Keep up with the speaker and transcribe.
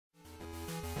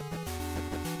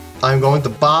I'm going to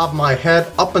bob my head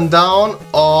up and down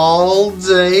all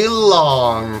day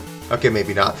long. Okay,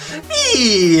 maybe not.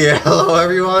 Hello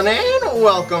everyone, and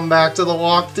welcome back to the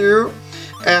walkthrough.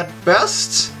 At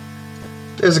best,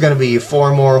 there's gonna be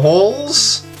 4 more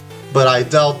holes, but I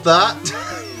doubt that.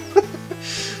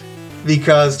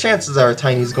 Because chances are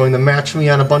Tiny's going to match me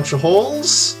on a bunch of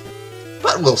holes,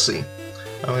 but we'll see.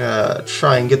 I'm gonna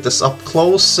try and get this up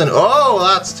close, and oh,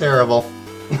 that's terrible.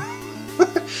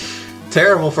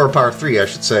 Terrible for a par 3, I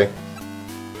should say.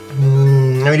 I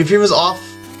mean, if he was off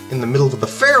in the middle of the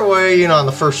fairway, you know, on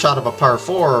the first shot of a par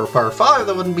 4 or par 5,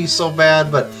 that wouldn't be so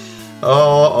bad, but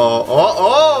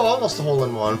almost a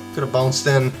hole-in-one. Could have bounced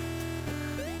in.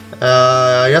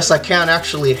 Yes, that can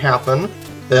actually happen,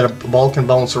 that a ball can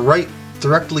bounce right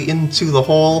directly into the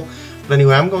hole. But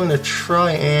anyway, I'm going to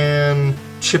try and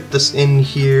chip this in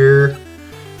here.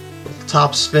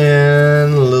 Top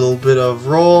spin, a little bit of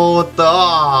roll with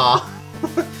the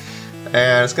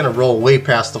and it's gonna roll way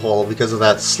past the hole because of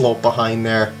that slope behind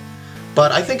there.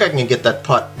 But I think I can get that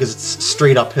putt because it's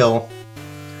straight uphill.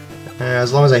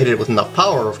 As long as I hit it with enough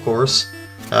power, of course.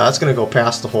 That's gonna go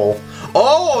past the hole.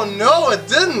 Oh no, it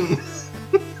didn't!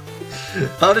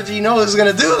 How did you know it was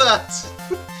gonna do that?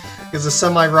 Because the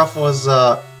semi-rough was,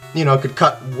 you know, could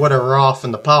cut whatever off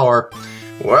in the power.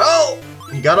 Well,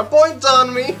 you got a point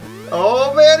on me.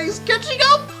 Oh man, he's catching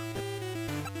up!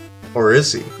 Or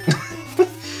is he?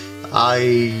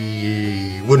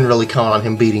 I wouldn't really count on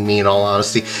him beating me, in all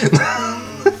honesty.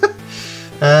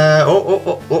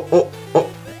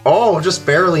 Oh, just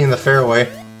barely in the fairway.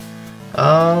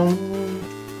 I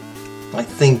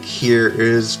think here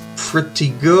is pretty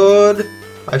good.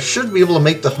 I should be able to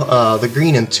make the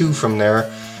green in 2 from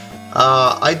there.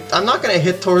 I'm not going to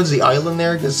hit towards the island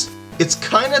there, because it's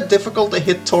kind of difficult to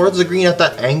hit towards the green at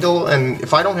that angle, and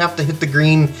if I don't have to hit the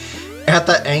green at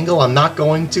that angle, I'm not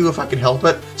going to if I can help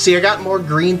it. See, I got more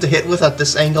green to hit with at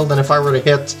this angle than if I were to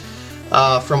hit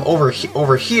from over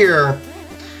here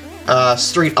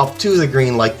straight up to the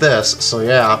green like this. So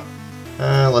yeah,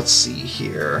 let's see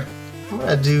here. I'm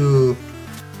gonna do,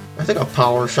 I think, a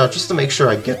power shot just to make sure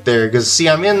I get there, because see,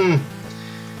 I'm in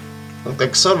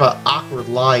like sort of an awkward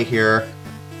lie here,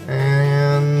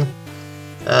 and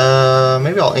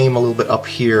maybe I'll aim a little bit up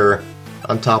here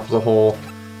on top of the hole.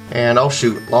 And oh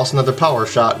shoot, lost another power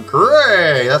shot.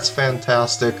 Great, that's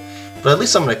fantastic. But at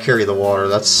least I'm gonna carry the water.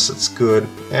 That's good.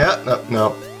 Yeah,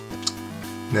 no.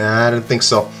 Nah, I didn't think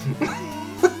so.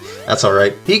 That's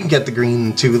alright. He can get the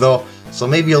green too, though. So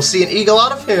maybe you'll see an eagle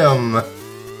out of him.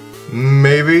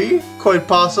 Maybe, quite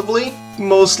possibly,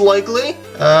 most likely.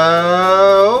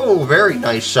 Oh, very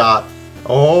nice shot.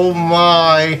 Oh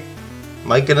my.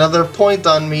 Might get another point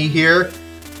on me here.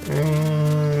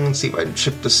 Let's see if I can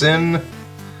chip this in.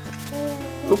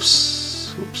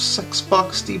 Oops,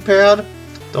 Xbox D-pad.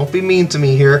 Don't be mean to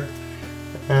me here.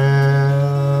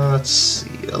 Let's see,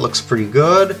 that looks pretty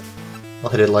good. I'll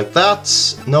hit it like that.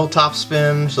 No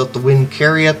topspin, just let the wind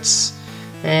carry it.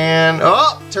 And,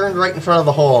 oh, turned right in front of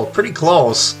the hole. Pretty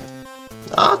close.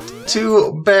 Not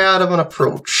too bad of an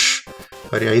approach.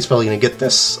 But yeah, he's probably going to get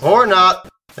this. Or not.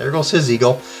 There goes his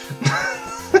eagle.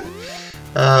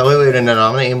 Wait, no, I'm going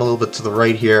to aim a little bit to the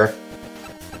right here.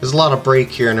 There's a lot of break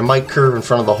here, and it might curve in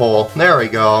front of the hole. There we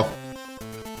go.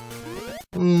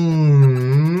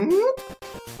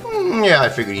 Yeah, I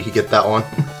figured he could get that one.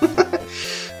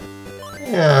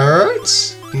 Yeah,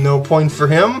 alright. No point for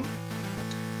him.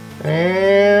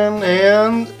 And...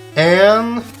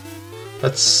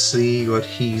 let's see what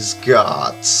he's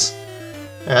got.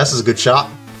 Yeah, this is a good shot.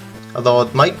 Although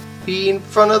it might be in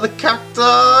front of the cactus.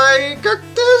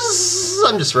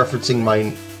 I'm just referencing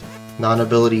my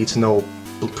non-ability to know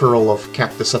Pearl of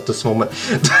cactus at this moment.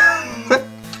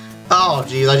 Oh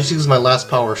geez, I just used my last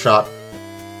power shot.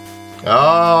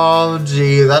 Oh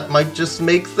gee, that might just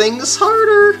make things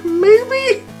harder,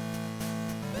 maybe?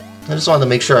 I just wanted to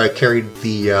make sure I carried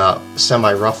the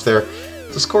semi-rough there.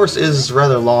 This course is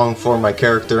rather long for my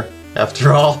character,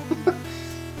 after all.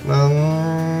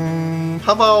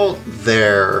 How about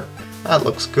there? That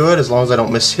looks good, as long as I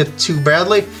don't miss-hit too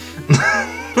badly.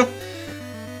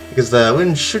 Because the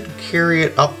wind should carry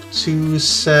it up to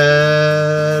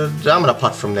said... I'm gonna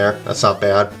putt from there. That's not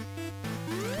bad.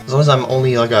 As long as I'm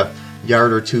only like a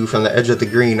yard or 2 from the edge of the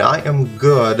green, I am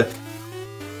good.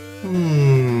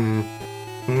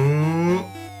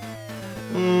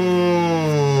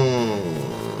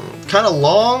 Kinda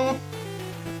long,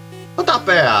 but not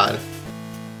bad.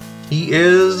 He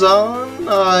is on,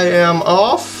 I am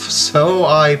off, so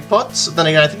I putt. Then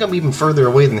again, I think I'm even further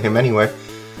away than him anyway.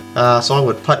 So I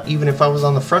would putt even if I was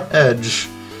on the front edge.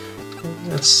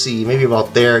 Let's see, maybe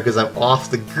about there, because I'm off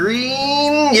the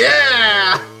green.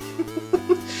 Yeah!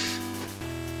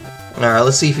 Alright,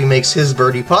 let's see if he makes his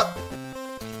birdie putt.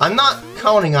 I'm not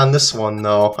counting on this one,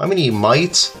 though. I mean, he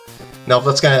might. No,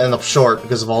 that's gonna end up short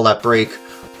because of all that break.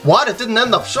 What? It didn't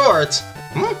end up short?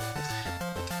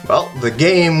 Well, the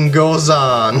game goes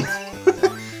on.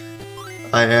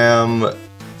 I am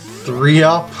 3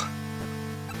 up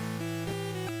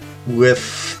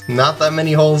with not that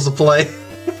many holes to play.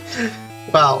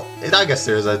 Well, I guess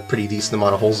there's a pretty decent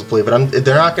amount of holes to play, but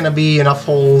they're not going to be enough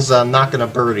holes I'm not going to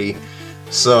birdie.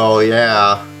 So,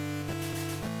 yeah.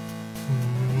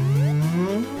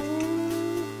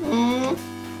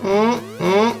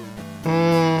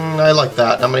 I like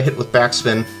that. I'm going to hit with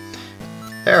backspin.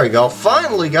 There we go.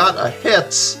 Finally got a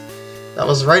hit. That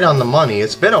was right on the money.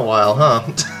 It's been a while, huh?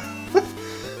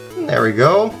 There we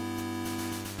go.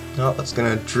 Oh, that's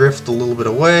going to drift a little bit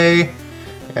away.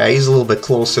 Yeah, he's a little bit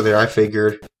closer there, I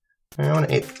figured. I want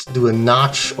to do a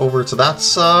notch over to that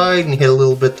side and hit a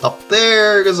little bit up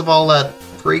there because of all that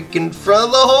break in front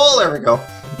of the hole. There we go.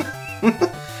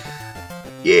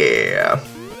 Yeah.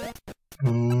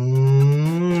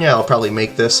 Yeah, I'll probably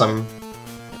make this. Then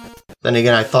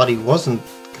again, I thought he wasn't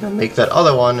going to make that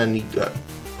other one, and he...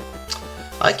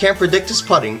 I can't predict his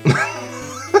putting.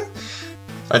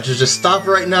 I should just stop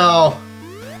right now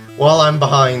while I'm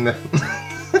behind.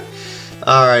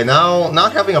 Alright, now,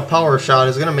 not having a power shot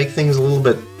is going to make things a little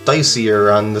bit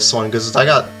dicier on this one, because I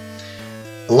got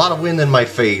a lot of wind in my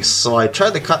face, so I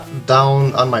tried to cut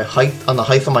down on my height, on the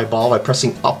height of my ball by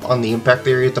pressing up on the impact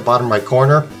area at the bottom right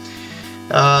corner.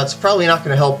 It's probably not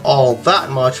going to help all that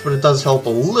much, but it does help a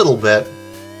little bit.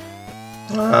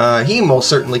 He most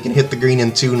certainly can hit the green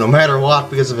in 2 no matter what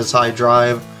because of his high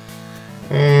drive.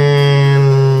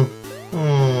 And...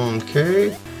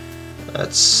 okay.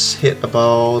 Let's hit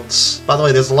about... By the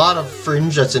way, there's a lot of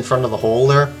fringe that's in front of the hole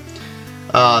there.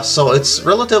 So it's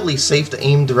relatively safe to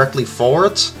aim directly for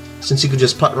it, since you could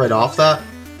just putt right off that.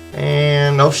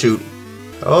 And... oh shoot.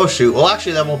 Oh shoot. Well,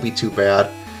 actually that won't be too bad.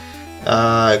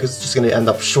 Because it's just going to end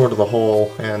up short of the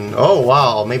hole. And... oh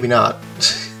wow, maybe not.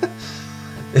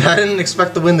 I didn't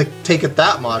expect the wind to take it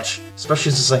that much,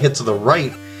 especially since I hit to the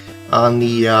right on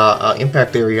the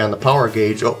impact area on the power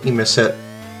gauge. Oh, he mishit.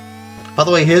 By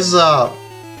the way, his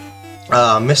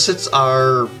mishits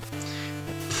are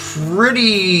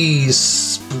pretty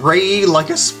spray like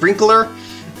a sprinkler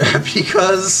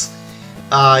because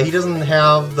he doesn't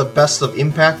have the best of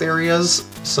impact areas.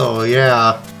 So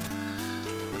yeah,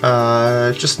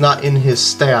 just not in his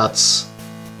stats.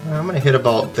 I'm gonna hit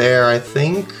about there, I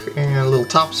think, and a little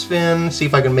top spin, see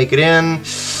if I can make it in.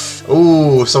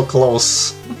 Ooh, so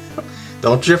close.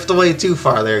 Don't drift away too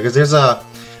far there, because there's a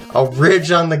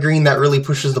ridge on the green that really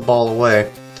pushes the ball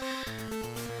away.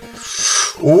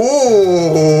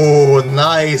 Ooh,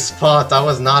 nice putt. I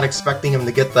was not expecting him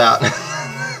to get that.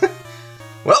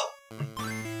 Well,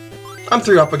 I'm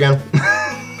 3 up again.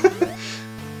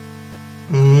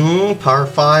 Par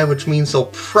 5, which means he'll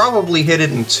probably hit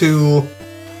it in 2.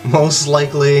 Most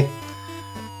likely,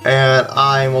 and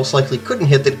I most likely couldn't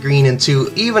hit the green in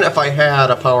 2 even if I had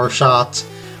a power shot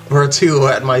or 2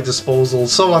 at my disposal,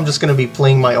 so I'm just going to be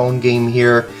playing my own game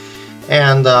here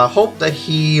and hope that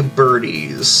he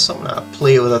birdies. So I'm going to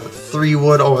play with a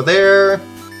 3-wood over there,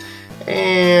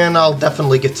 and I'll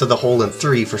definitely get to the hole in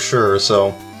 3 for sure,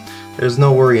 so there's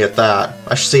no worry at that.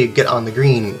 I should say get on the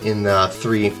green in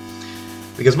 3,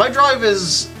 because my drive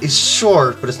is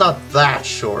short, but it's not that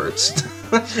short.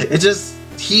 It just,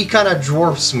 he kind of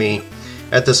dwarfs me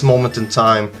at this moment in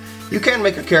time. You can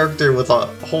make a character with a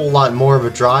whole lot more of a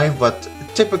drive, but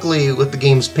typically with the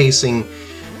game's pacing,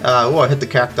 oh, I hit the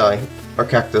cacti, or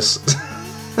cactus.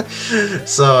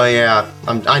 So yeah,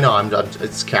 I know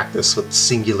it's cactus with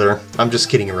singular. I'm just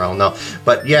kidding around now.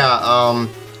 But yeah,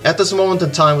 at this moment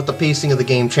in time with the pacing of the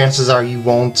game, chances are you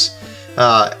won't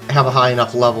have a high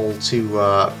enough level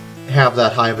to have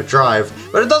that high of a drive,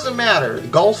 but it doesn't matter.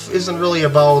 Golf isn't really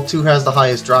about who has the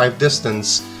highest drive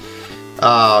distance.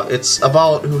 It's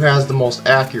about who has the most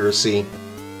accuracy.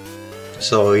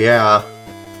 So yeah,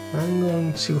 I'm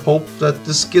going to hope that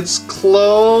this gets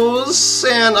close,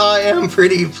 and I am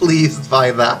pretty pleased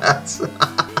by that.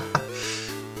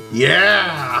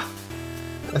 Yeah!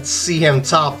 Let's see him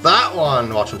top that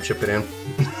one. Watch him chip it in.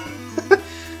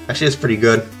 Actually, it's pretty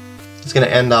good. It's going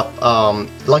to end up,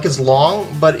 like it's long,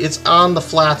 but it's on the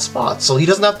flat spot, so he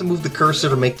doesn't have to move the cursor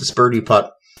to make this birdie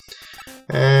putt.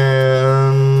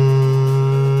 And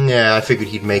yeah, I figured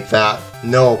he'd make that.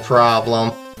 No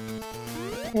problem.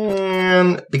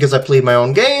 And because I played my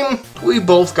own game, we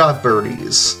both got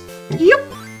birdies. Yep.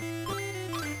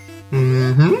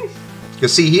 You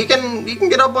see, he can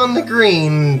get up on the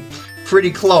green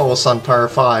pretty close on par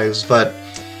 5s, but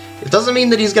It doesn't mean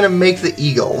that he's going to make the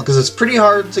eagle, because it's pretty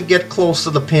hard to get close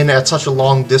to the pin at such a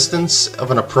long distance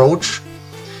of an approach.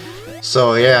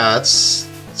 So yeah, that's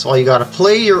why you gotta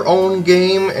play your own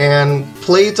game and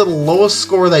play to the lowest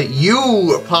score that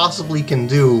you possibly can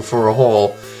do for a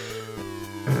hole.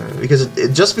 Because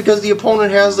just because the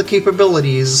opponent has the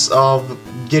capabilities of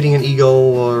getting an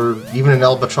eagle or even an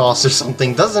albatross or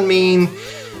something doesn't mean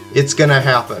it's gonna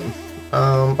happen.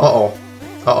 Uh-oh.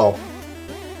 Uh-oh.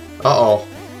 Uh-oh.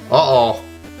 Uh-oh.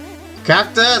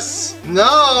 Cactus!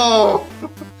 No!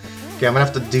 Okay, I'm gonna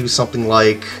have to do something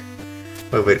like...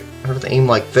 Wait, I have to aim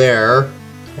like there.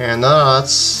 And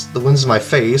that's... the wind's in my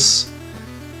face. I'm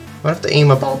gonna have to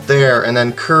aim about there and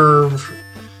then curve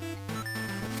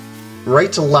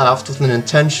right to left with an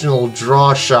intentional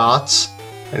draw shot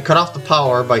and cut off the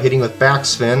power by hitting with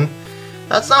backspin.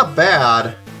 That's not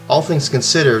bad, all things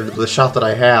considered, the shot that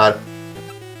I had.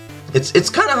 It's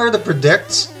kind of hard to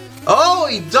predict. Oh,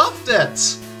 he duffed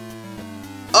it!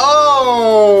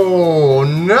 Oh,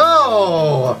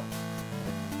 no!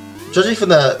 Judging from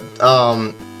the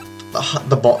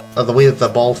way that the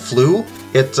ball flew,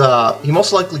 he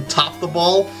most likely topped the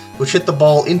ball, which hit the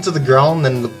ball into the ground,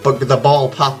 and the ball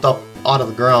popped up out of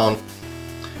the ground.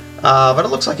 But it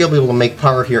looks like he'll be able to make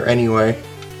par here anyway.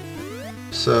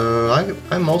 So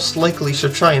I most likely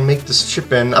should try and make this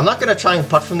chip in. I'm not going to try and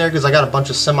putt from there because I got a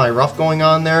bunch of semi-rough going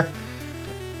on there.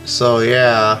 So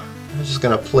yeah, I'm just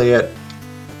going to play it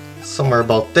somewhere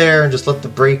about there and just let the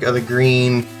break of the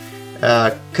green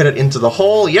cut it into the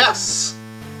hole. Yes!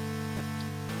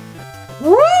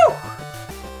 Woo!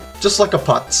 Just like a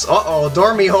putt. Uh-oh,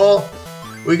 dormy hole.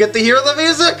 We get to hear the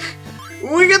music!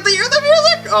 We get to hear the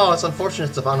music! Oh, it's unfortunate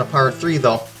it's on a par 3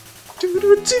 though.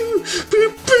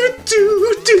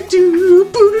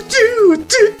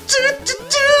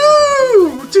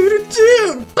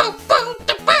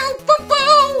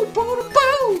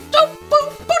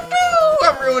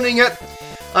 I'm ruining it.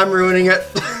 I'm ruining it.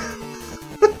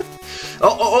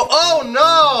 Oh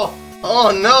no!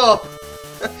 Oh no!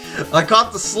 I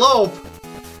caught the slope.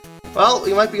 Well,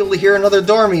 we might be able to hear another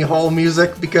dormy hole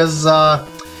music because,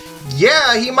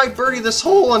 yeah, he might birdie this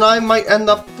hole and I might end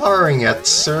up parring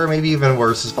it. Or maybe even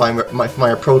worse if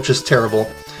my approach is terrible.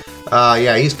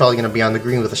 Yeah, he's probably going to be on the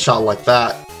green with a shot like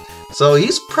that. So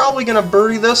he's probably going to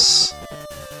birdie this.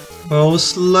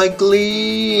 Most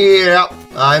likely, yeah,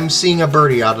 I'm seeing a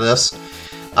birdie out of this.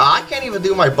 I can't even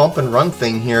do my bump and run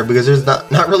thing here because there's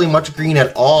not really much green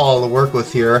at all to work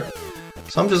with here.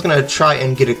 So I'm just going to try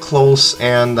and get it close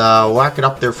and whack it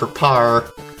up there for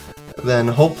par. Then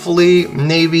hopefully,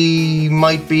 maybe,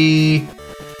 might be...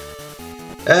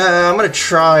 I'm going to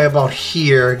try about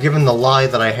here, given the lie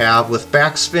that I have with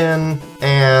backspin,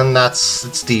 and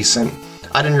it's decent.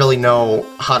 I didn't really know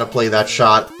how to play that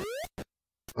shot.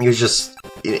 He was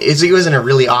in a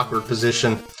really awkward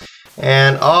position.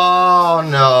 And, oh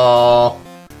no!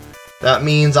 That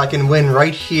means I can win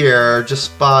right here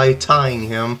just by tying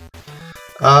him.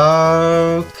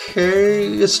 Okay,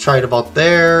 let's try it about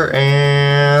there,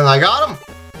 and I got him!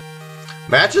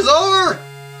 Match is over!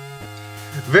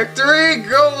 Victory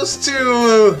goes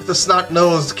to the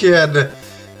snot-nosed kid!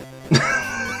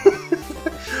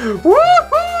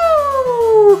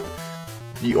 Woohoo!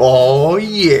 Oh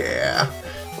yeah!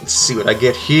 Let's see what I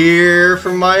get here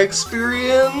from my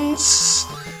experience.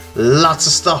 Lots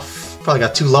of stuff. Probably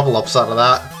got 2 level ups out of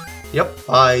that. Yep,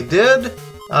 I did.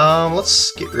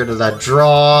 Let's get rid of that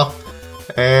draw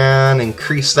and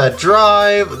increase that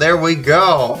drive. There we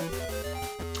go.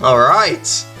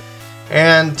 Alright.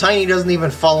 And Tiny doesn't even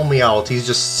follow me out. He's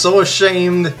just so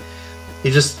ashamed.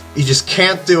 He just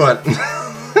can't do it.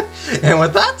 And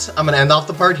with that, I'm going to end off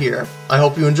the part here. I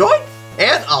hope you enjoyed,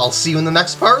 and I'll see you in the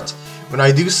next part when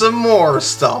I do some more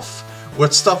stuff.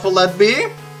 What stuff will that be?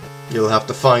 You'll have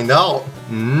to find out.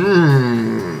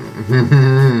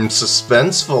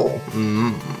 Suspenseful.